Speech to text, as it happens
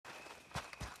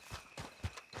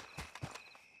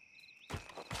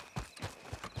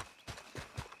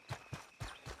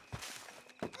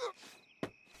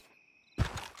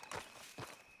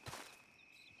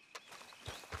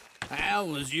How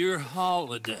was your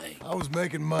holiday? I was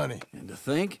making money. And to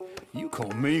think, you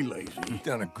call me lazy. You've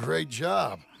done a great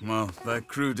job. Well, that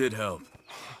crew did help.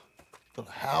 Built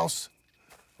a house,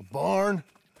 a barn.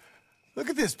 Look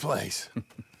at this place.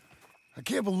 I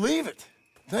can't believe it.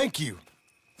 Thank you.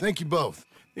 Thank you both.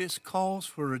 This calls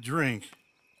for a drink.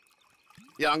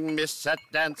 Young miss at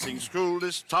dancing school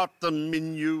is taught the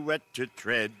minuet to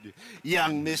tread.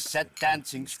 Young miss at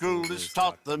dancing school is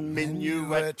taught the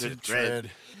minuet to tread.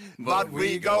 But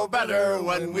we go better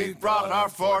when we've brought our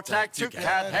four-tack to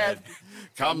Cathead.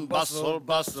 Come bustle,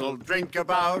 bustle, drink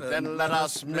about, and let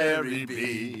us merry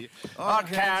be. Our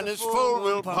can is full,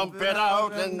 we'll pump it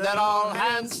out, and then all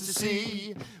hands to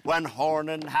sea. When horn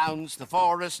and hounds the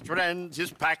forest rend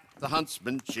his pack, the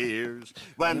huntsman cheers.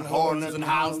 When horn and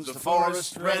hounds the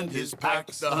forest rend his pack,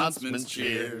 the huntsman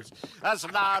cheers. As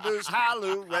loud as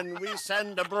halloo when we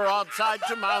send a broadside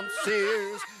to Mount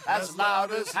Sears. As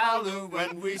loud as halloo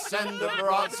when we send a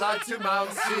broadside to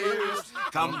Mount Sears.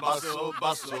 Come bustle,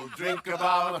 bustle, drink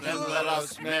about, and let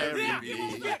us merry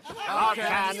be. Our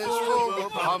can is full,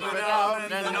 we'll pump it out,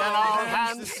 and then all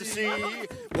hands to sea.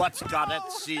 What's got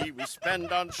at sea we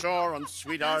spend on shore on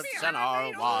sweethearts and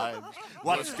our wives.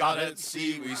 What's got at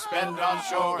sea we spend on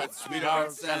shore at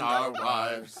sweethearts and our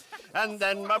wives. And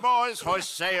then my boys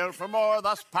hoist sail for more,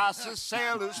 thus passes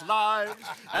sailors' lives.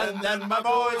 And then my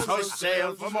boys hoist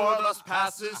sail for more, thus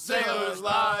passes sailors'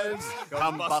 lives.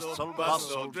 Come bustle,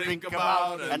 bustle, drink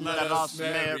about, and let us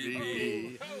merry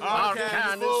be. Our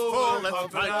can is full,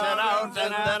 let's fight it out,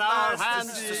 and then our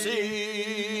hands to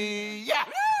sea. Yeah!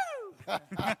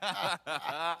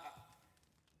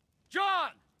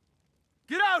 John!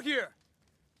 Get out here!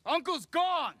 Uncle's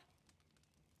gone!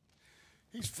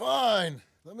 He's fine.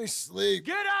 Let me sleep.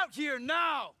 Get out here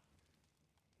now!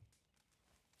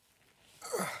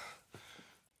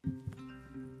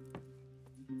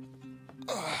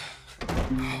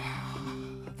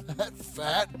 That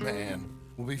fat man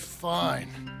will be fine.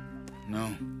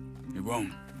 No, he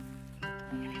won't.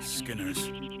 Skinner's.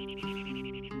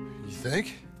 You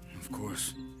think? Of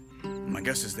course. My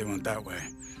guess is they went that way.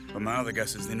 But my other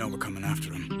guess is they know we're coming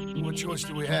after him. What choice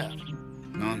do we have?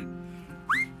 None.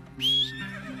 We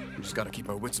just gotta keep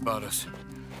our wits about us.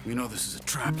 We know this is a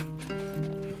trap.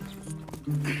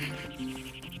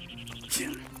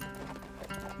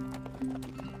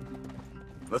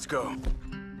 Let's go.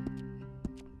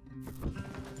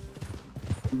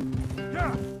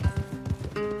 Yeah.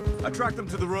 I tracked them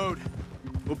to the road.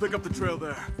 We'll pick up the trail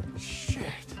there. Shit.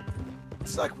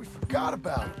 It's like we forgot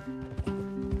about it.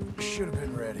 We should have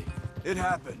been ready. It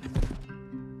happened.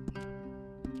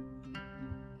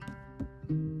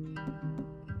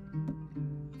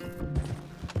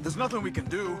 There's nothing we can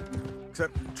do,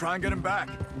 except try and get him back.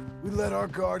 We let our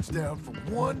guards down for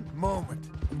one moment.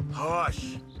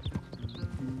 Hush.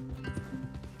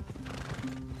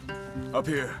 Up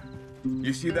here.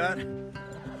 You see that?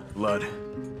 Blood.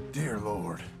 Dear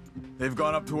Lord. They've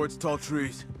gone up towards tall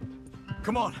trees.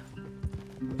 Come on.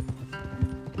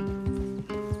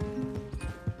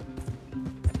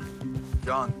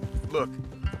 John, look.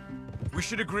 We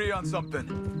should agree on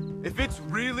something. If it's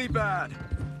really bad,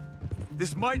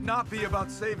 this might not be about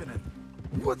saving him.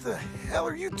 What the hell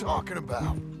are you talking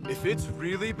about? If it's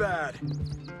really bad,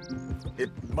 it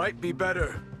might be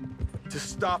better to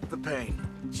stop the pain.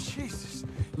 Jesus,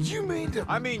 you mean to...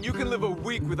 I mean, you can live a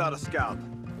week without a scalp,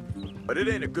 but it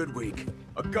ain't a good week.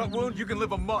 A gut wound, you can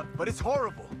live a month, but it's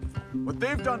horrible. What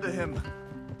they've done to him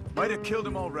might have killed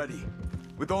him already,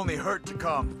 with only hurt to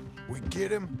come. We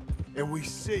get him, and we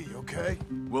see, okay?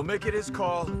 We'll make it his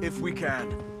call if we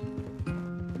can.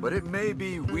 But it may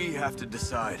be we have to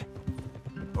decide.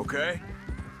 Okay?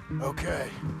 Okay.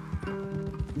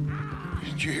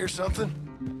 Did you hear something?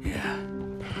 Yeah.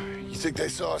 You think they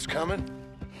saw us coming?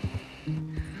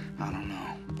 I don't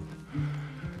know.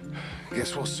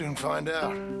 Guess we'll soon find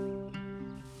out.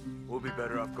 We'll be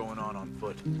better off going on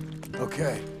foot.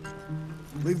 Okay.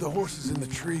 Leave the horses in the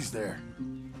trees there.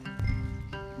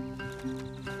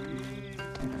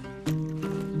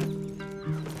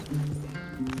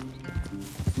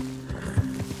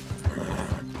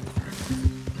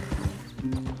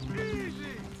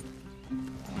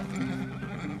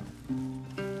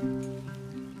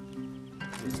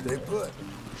 Stay put.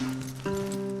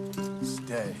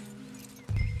 Stay.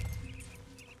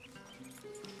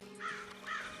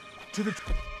 To the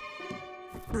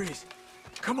trees.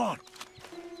 Come on.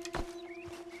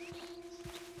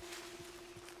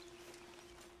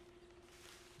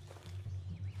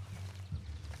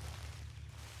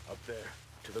 Up there,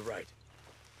 to the right.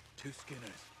 2 Skinners.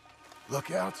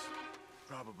 Lookouts?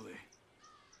 Probably.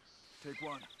 Take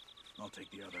one. I'll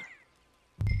take the other.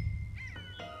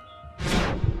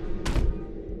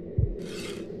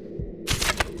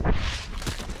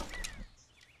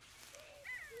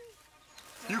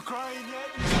 crying yet?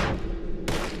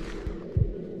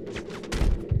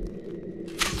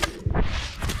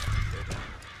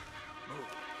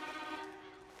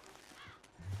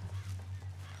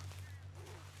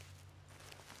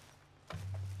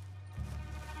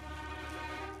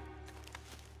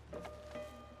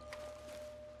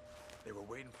 They were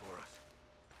waiting for us.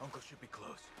 Uncle should be close.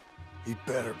 He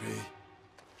better be.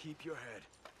 Keep your head.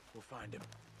 We'll find him.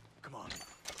 Come on.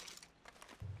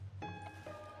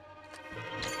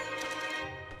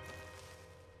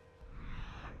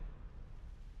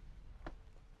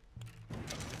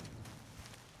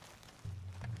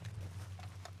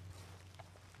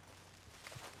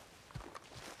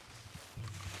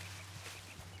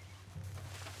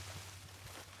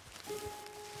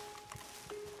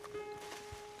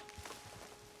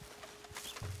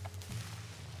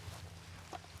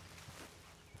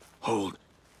 Hold.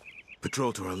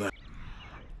 Patrol to our left.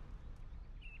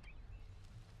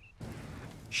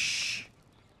 Shh.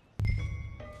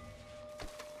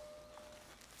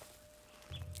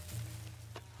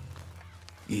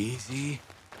 Easy.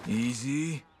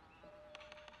 Easy.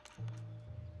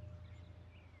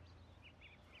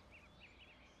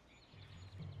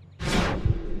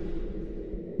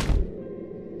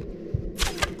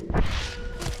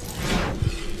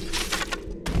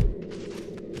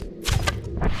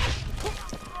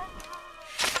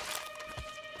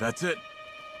 That's it.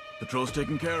 Patrol's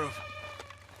taken care of.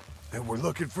 And we're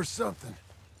looking for something.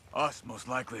 Us, most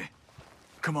likely.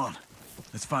 Come on.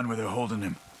 Let's find where they're holding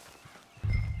him.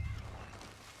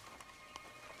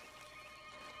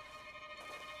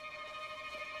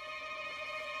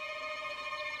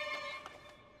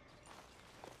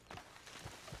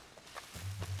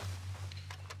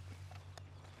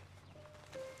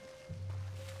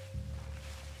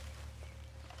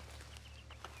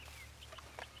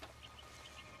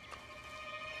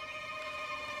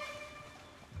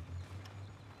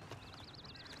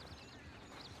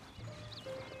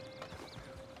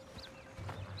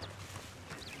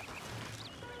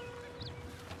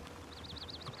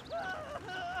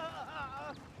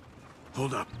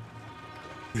 Hold up.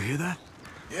 You hear that?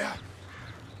 Yeah.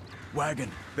 Wagon,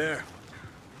 there.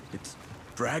 It's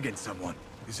dragging someone.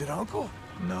 Is it Uncle?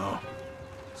 No.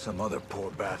 Some other poor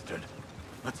bastard.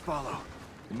 Let's follow.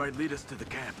 It might lead us to the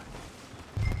camp.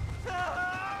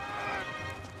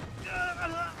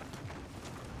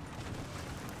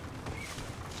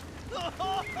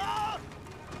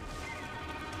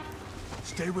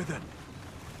 Stay with him.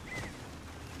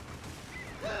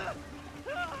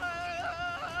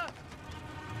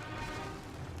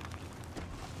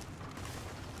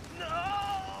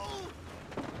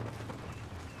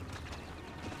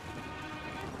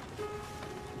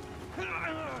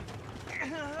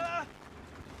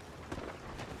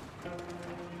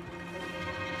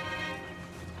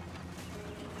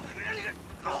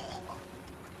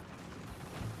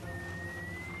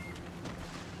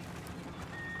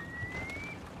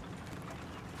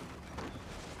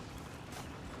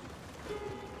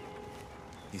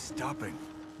 He's stopping.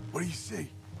 What do you see?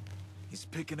 He's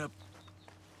picking up...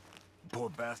 Poor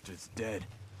bastard's dead.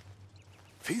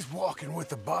 If he's walking with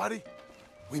the body,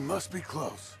 we must be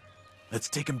close. Let's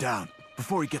take him down,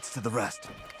 before he gets to the rest.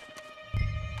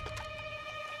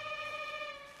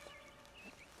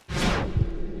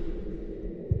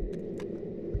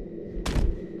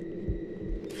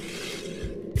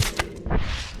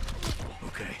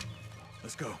 Okay,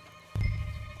 let's go.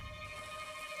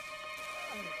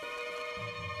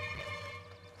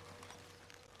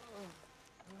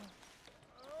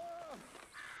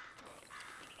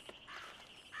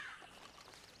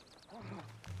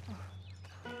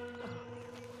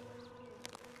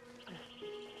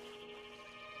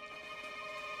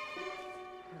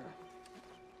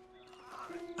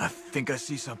 I think I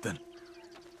see something.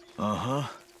 Uh-huh.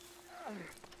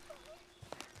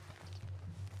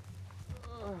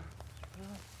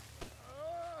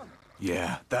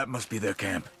 Yeah, that must be their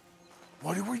camp.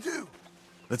 What do we do?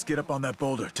 Let's get up on that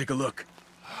boulder, take a look.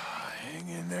 Hang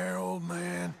in there, old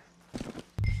man.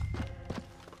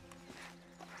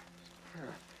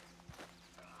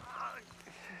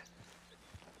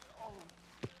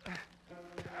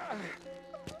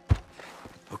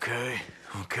 Okay,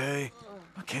 okay.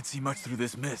 I can't see much through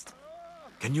this mist.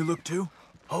 Can you look too?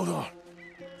 Hold on.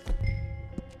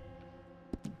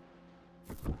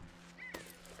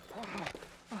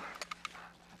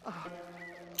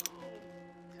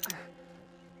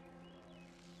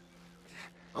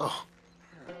 Oh.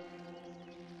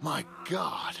 My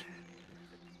God.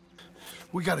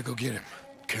 We gotta go get him.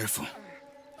 Careful.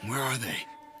 Where are they?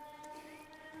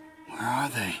 Where are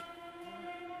they?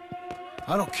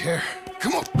 I don't care.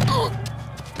 Come on.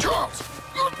 Charles!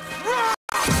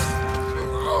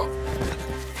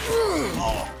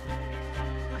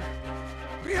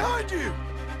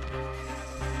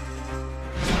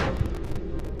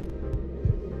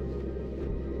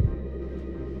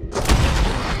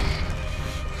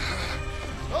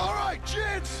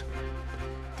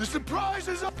 surprise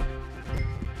is up!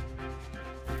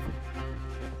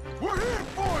 We're here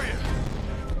for you!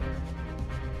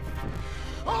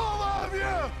 All of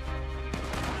you!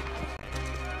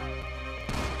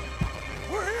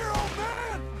 We're here, old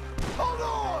man! Hold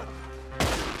on!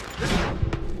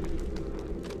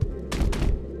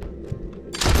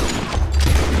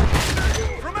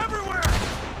 From everywhere!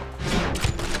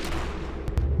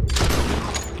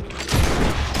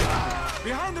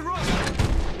 Behind the roof!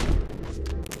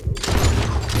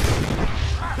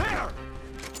 There!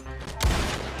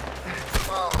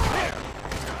 There!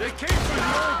 They came from the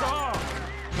old dog!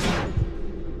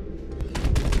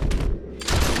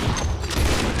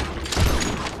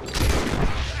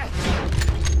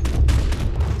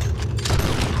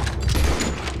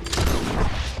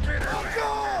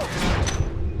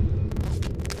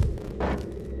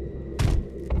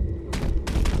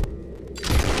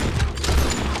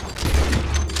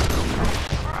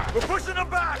 We're pushing them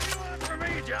back!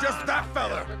 Just that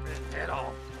fella!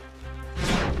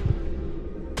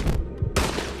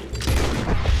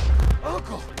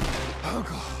 Uncle!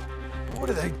 Uncle! What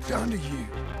have they done to you?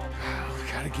 We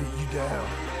gotta get you down.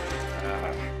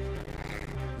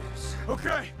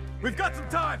 Okay, we've got some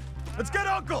time! Let's get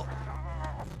Uncle!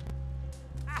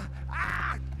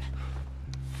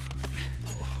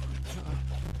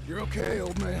 You're okay,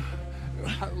 old man.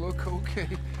 I look okay.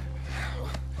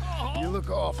 You look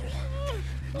awful.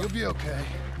 You'll be okay.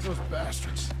 Those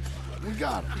bastards. We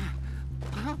got them.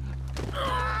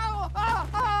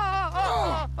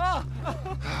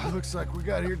 Looks like we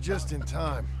got here just in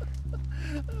time.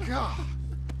 God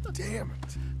damn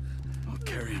it. I'll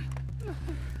carry him.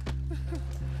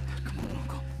 Come on,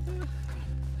 Uncle.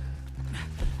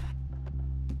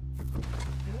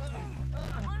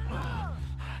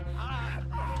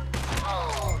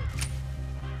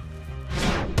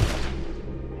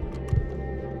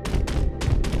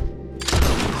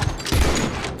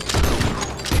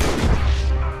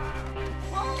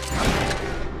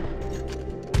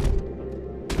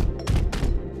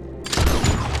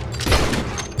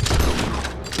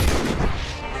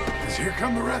 Here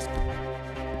come the rest.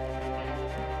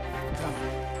 Down.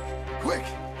 Quick!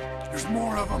 There's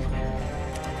more of them.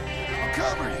 I'll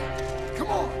cover you. Come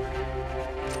on.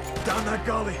 Down that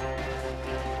gully!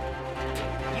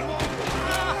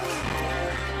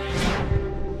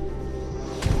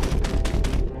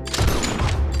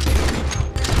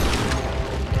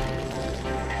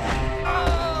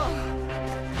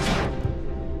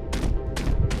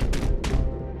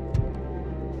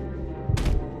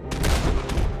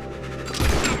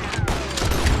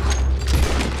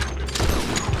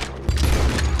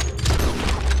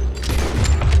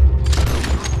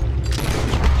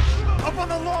 Up on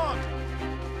the log!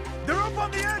 They're up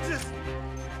on the edges!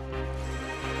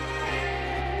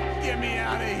 Get me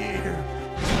out of here!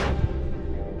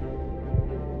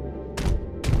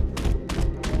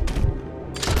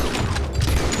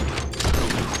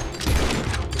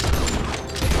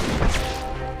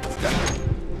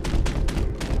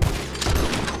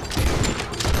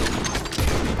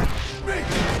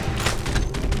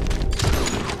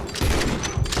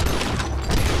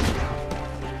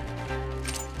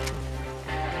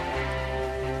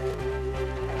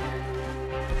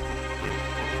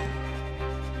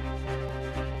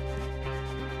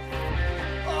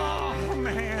 Oh,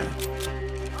 man!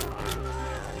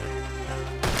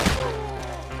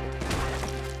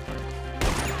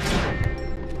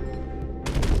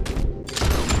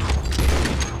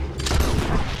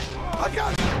 I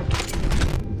got it.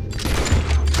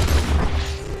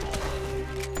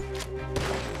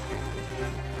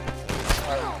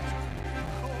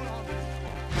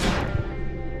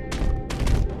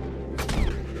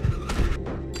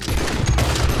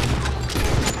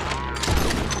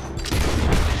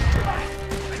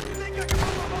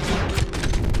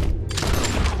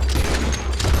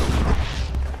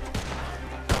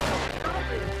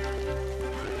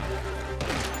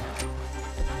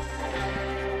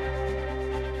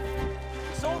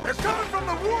 They're coming from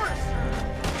the woods!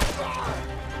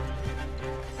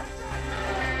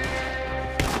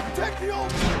 Take the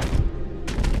old...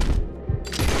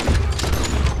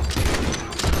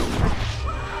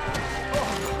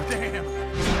 Oh, damn!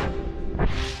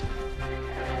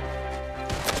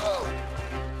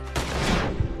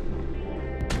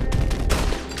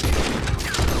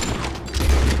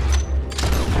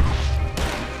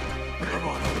 Come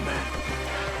on, old man.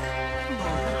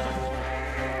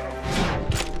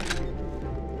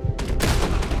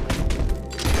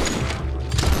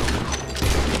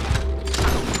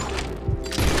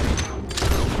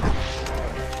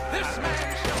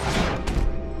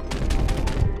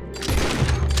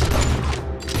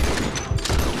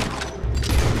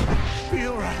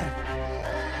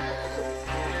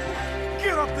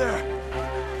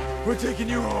 We're taking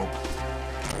you home.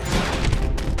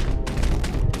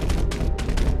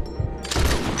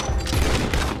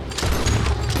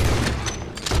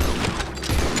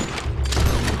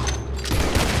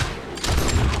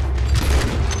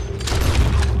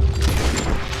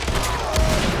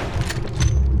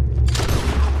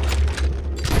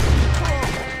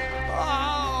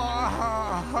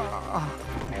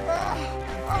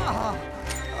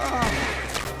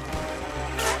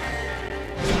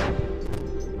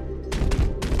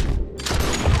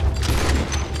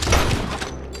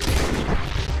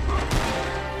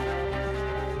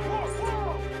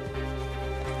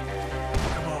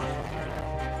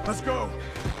 Let's go!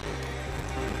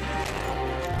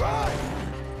 Right.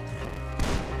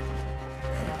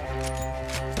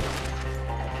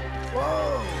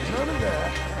 Whoa, none of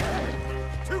that.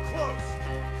 Too close!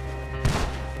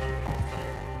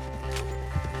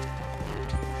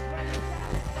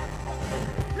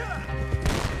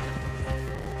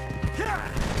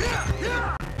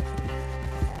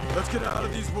 Let's get out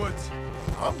of these woods.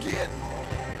 I'm getting.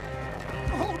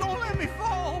 Oh, don't let me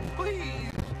fall, please.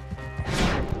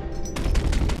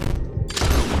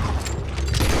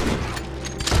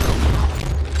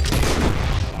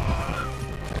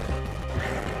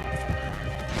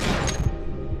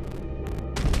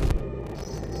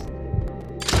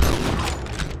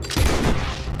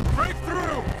 Break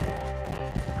through!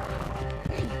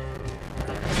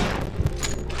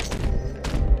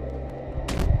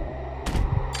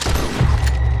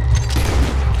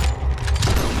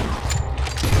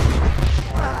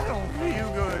 I don't feel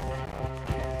good.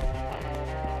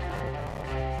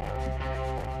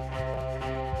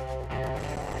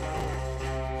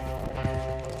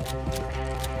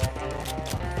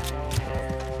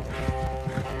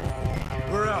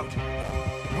 We're out.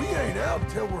 We ain't out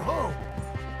until we're home.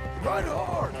 Ride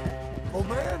hard. Old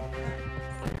man,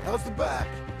 how's the back?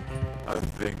 I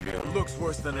think it looks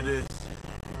worse than it is.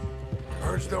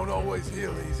 Burns don't always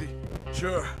heal easy.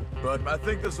 Sure, but I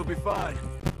think this will be fine.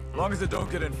 As long as it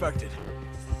don't get infected.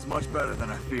 It's much better than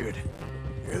I feared.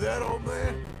 Hear that, old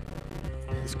man?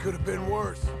 This could have been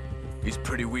worse. He's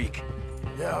pretty weak.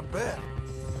 Yeah, I bet.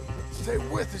 Stay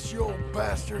with us, you old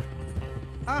bastard.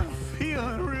 I'm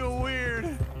feeling real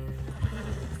weird.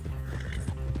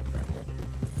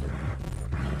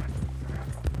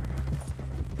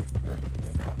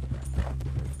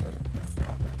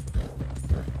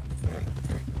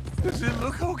 Does it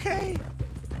look okay?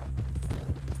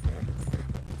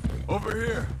 Over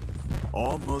here.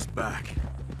 Almost back.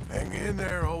 Hang in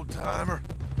there, old timer.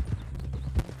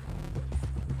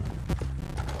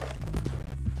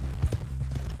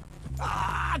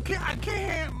 Ah, I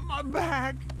can't. My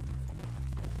back.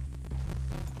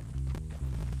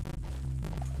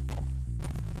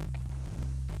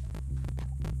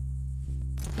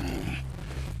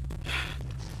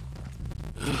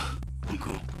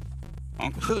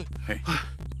 Uncle. Hey.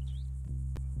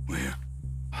 We're here.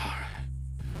 All right.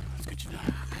 Let's get you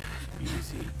down.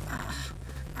 Easy.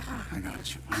 I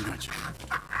got you.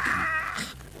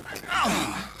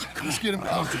 Let's get him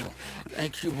comfortable.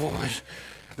 Thank you, boys.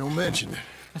 Don't mention it.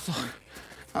 I thought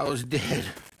I was dead.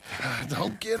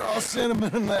 Don't get all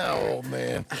sentimental now, old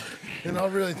man. And I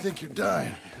really think you're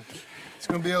dying. It's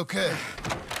gonna be okay.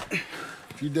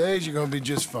 A few days, you're gonna be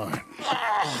just fine.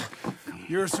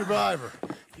 You're a survivor.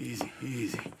 Easy.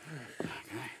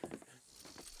 Okay.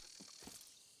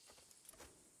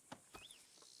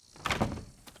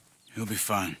 He'll be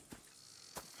fine.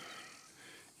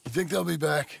 You think they'll be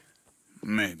back?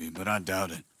 Maybe, but I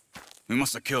doubt it. We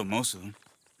must have killed most of them.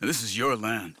 This is your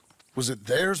land. Was it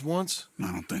theirs once?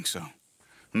 I don't think so.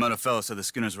 I met a fella said the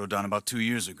Skinners rode down about 2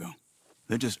 years ago.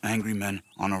 They're just angry men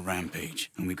on a rampage,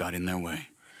 and we got in their way.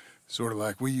 Sort of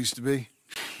like we used to be.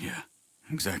 Yeah,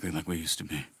 exactly like we used to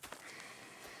be.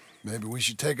 Maybe we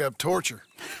should take up torture.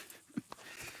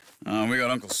 We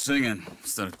got Uncle singing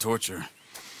instead of torture.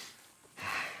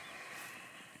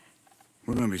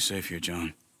 We're gonna be safe here,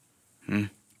 John.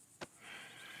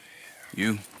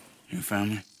 You, your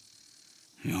family,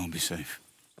 you'll all be safe.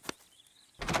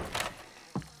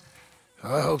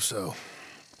 I hope so.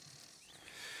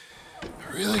 I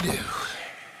really do.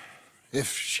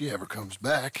 If she ever comes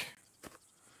back.